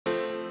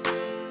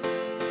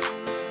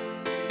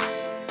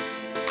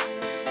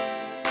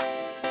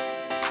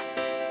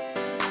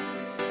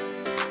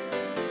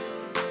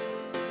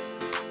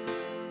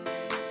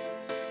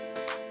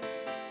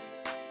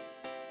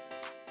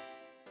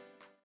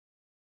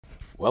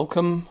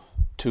Welcome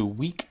to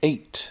week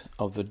 8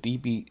 of the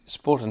DB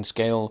Sport and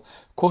Scale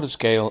Quarter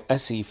Scale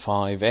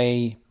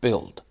S.E.5a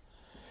build.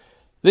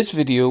 This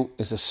video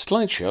is a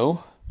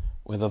slideshow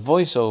with a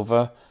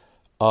voiceover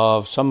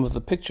of some of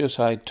the pictures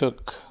I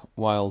took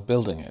while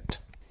building it.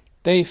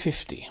 Day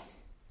 50,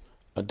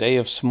 a day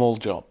of small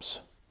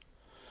jobs.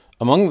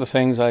 Among the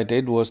things I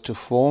did was to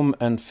form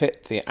and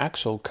fit the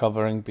axle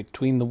covering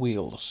between the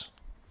wheels.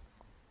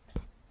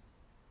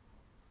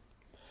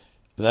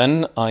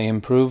 Then I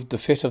improved the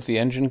fit of the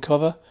engine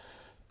cover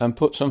and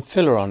put some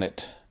filler on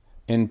it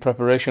in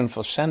preparation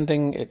for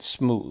sanding it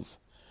smooth.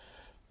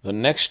 The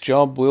next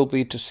job will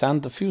be to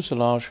sand the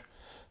fuselage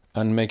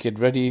and make it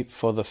ready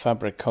for the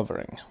fabric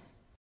covering.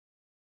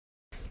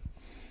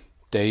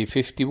 Day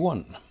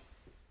 51.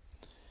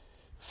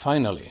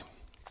 Finally,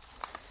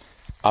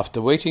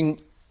 after waiting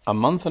a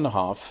month and a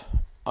half,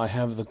 I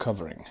have the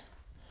covering.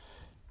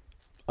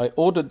 I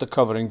ordered the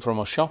covering from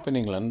a shop in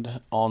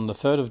England on the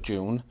 3rd of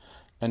June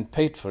and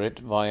paid for it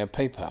via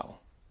PayPal.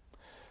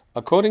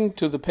 According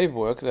to the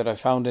paperwork that I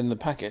found in the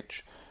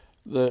package,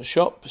 the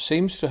shop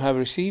seems to have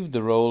received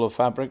the roll of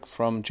fabric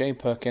from J.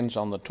 Perkins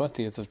on the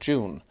 20th of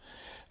June,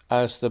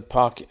 as the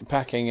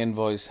packing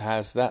invoice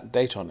has that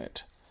date on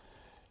it.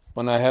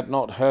 When I had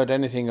not heard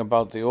anything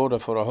about the order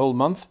for a whole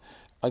month,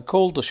 I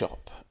called the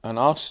shop and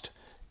asked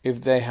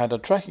if they had a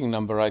tracking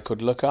number I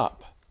could look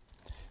up.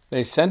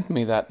 They sent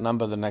me that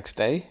number the next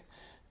day,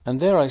 and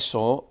there I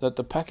saw that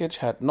the package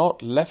had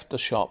not left the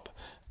shop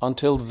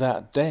until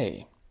that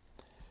day.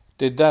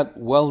 Did that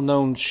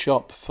well-known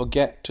shop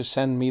forget to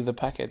send me the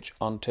package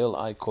until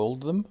I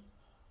called them?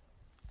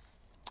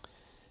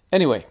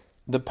 Anyway,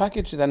 the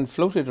package then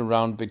floated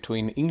around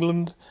between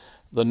England,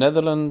 the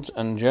Netherlands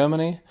and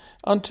Germany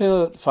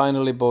until it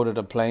finally boarded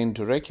a plane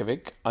to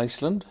Reykjavik,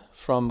 Iceland,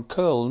 from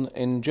Köln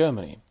in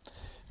Germany.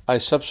 I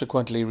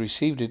subsequently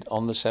received it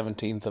on the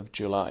 17th of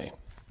July.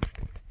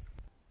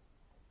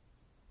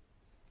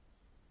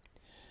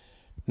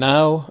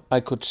 Now I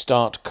could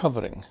start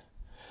covering.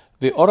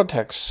 The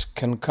Oratex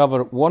can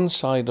cover one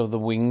side of the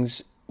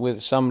wings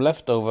with some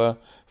leftover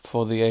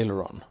for the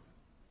aileron.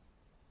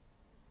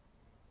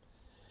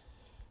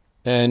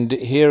 And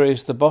here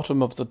is the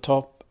bottom of the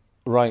top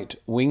right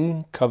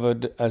wing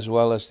covered as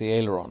well as the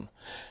aileron.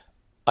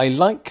 I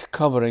like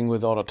covering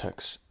with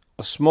Oratex.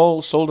 A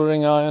small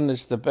soldering iron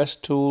is the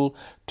best tool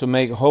to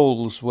make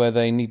holes where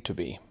they need to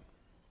be.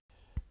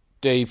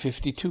 Day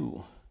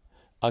 52.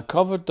 I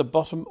covered the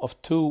bottom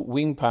of 2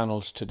 wing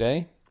panels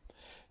today.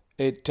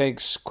 It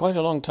takes quite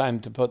a long time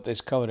to put this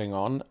covering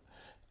on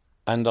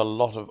and a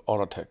lot of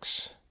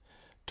Oratex.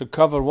 To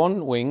cover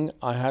one wing,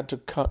 I had to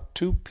cut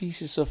 2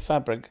 pieces of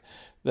fabric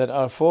that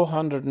are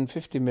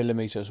 450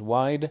 millimeters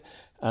wide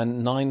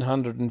and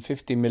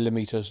 950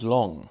 millimeters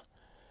long.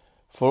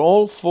 For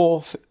all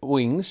 4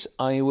 wings,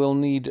 I will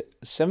need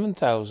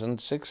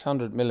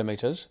 7,600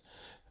 millimeters,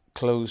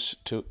 close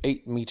to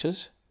 8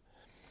 meters.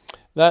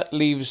 That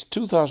leaves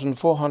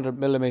 2,400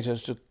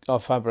 millimeters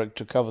of fabric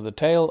to cover the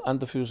tail and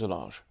the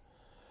fuselage.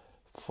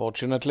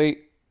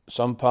 Fortunately,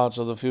 some parts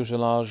of the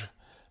fuselage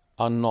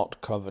are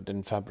not covered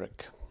in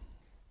fabric.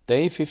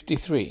 Day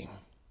 53.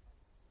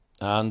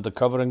 And the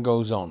covering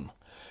goes on.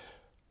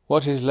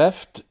 What is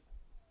left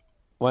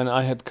when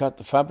I had cut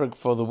the fabric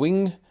for the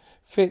wing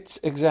fits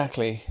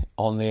exactly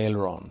on the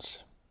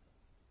ailerons.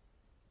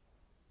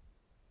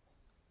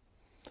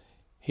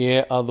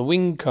 Here are the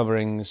wing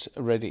coverings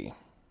ready.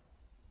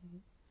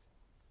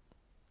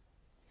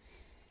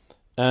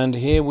 And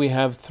here we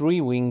have 3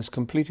 wings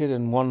completed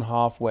and 1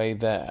 halfway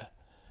there.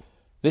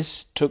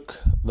 This took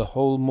the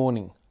whole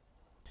morning.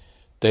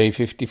 Day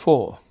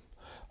 54.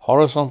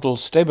 Horizontal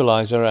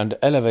stabilizer and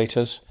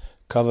elevators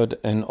covered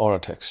in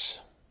Oratex.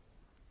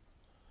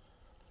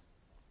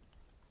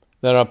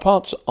 There are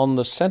parts on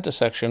the center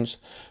sections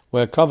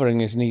where covering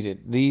is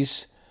needed.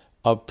 These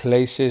are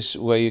places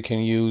where you can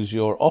use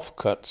your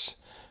offcuts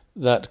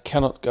that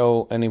cannot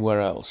go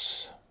anywhere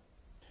else.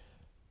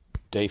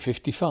 Day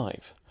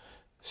 55.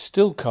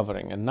 Still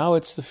covering, and now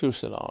it's the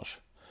fuselage.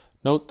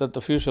 Note that the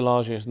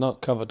fuselage is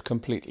not covered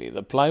completely.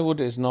 The plywood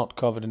is not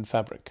covered in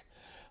fabric.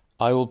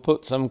 I will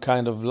put some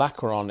kind of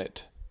lacquer on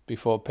it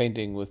before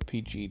painting with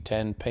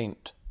PG10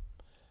 paint.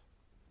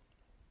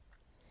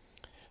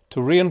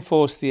 To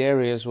reinforce the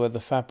areas where the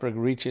fabric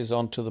reaches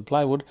onto the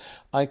plywood,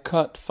 I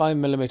cut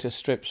 5mm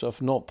strips of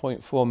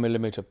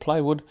 0.4mm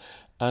plywood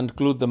and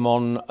glued them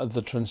on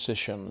the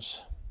transitions.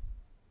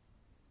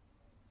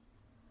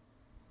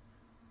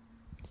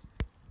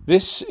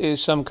 This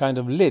is some kind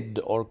of lid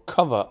or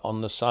cover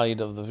on the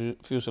side of the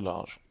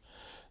fuselage.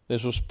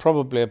 This was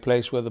probably a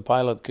place where the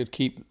pilot could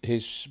keep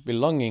his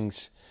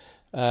belongings,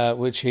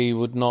 which he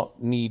would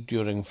not need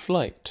during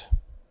flight.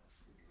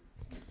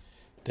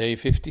 Day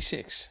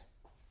 56.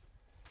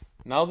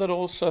 Now that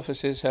all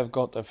surfaces have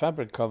got their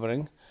fabric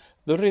covering,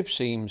 the rib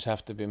seams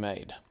have to be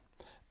made.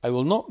 I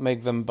will not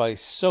make them by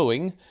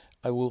sewing,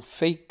 I will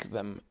fake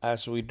them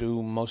as we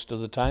do most of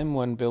the time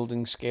when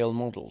building scale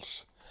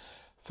models.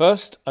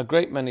 First, a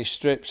great many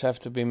strips have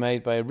to be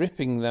made by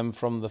ripping them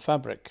from the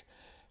fabric.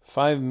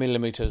 5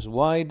 mm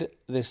wide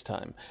this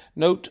time.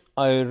 Note,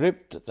 I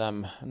ripped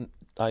them,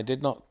 I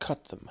did not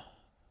cut them.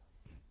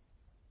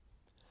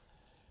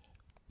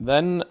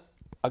 Then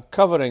a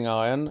covering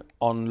iron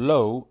on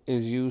low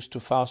is used to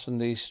fasten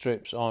these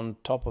strips on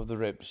top of the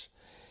ribs.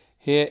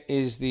 Here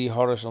is the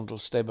horizontal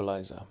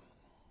stabilizer.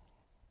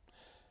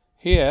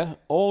 Here,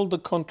 all the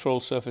control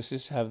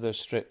surfaces have their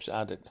strips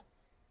added.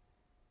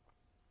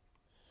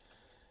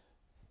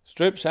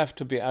 Strips have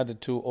to be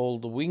added to all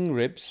the wing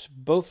ribs,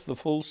 both the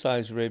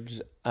full-size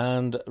ribs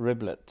and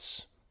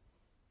riblets.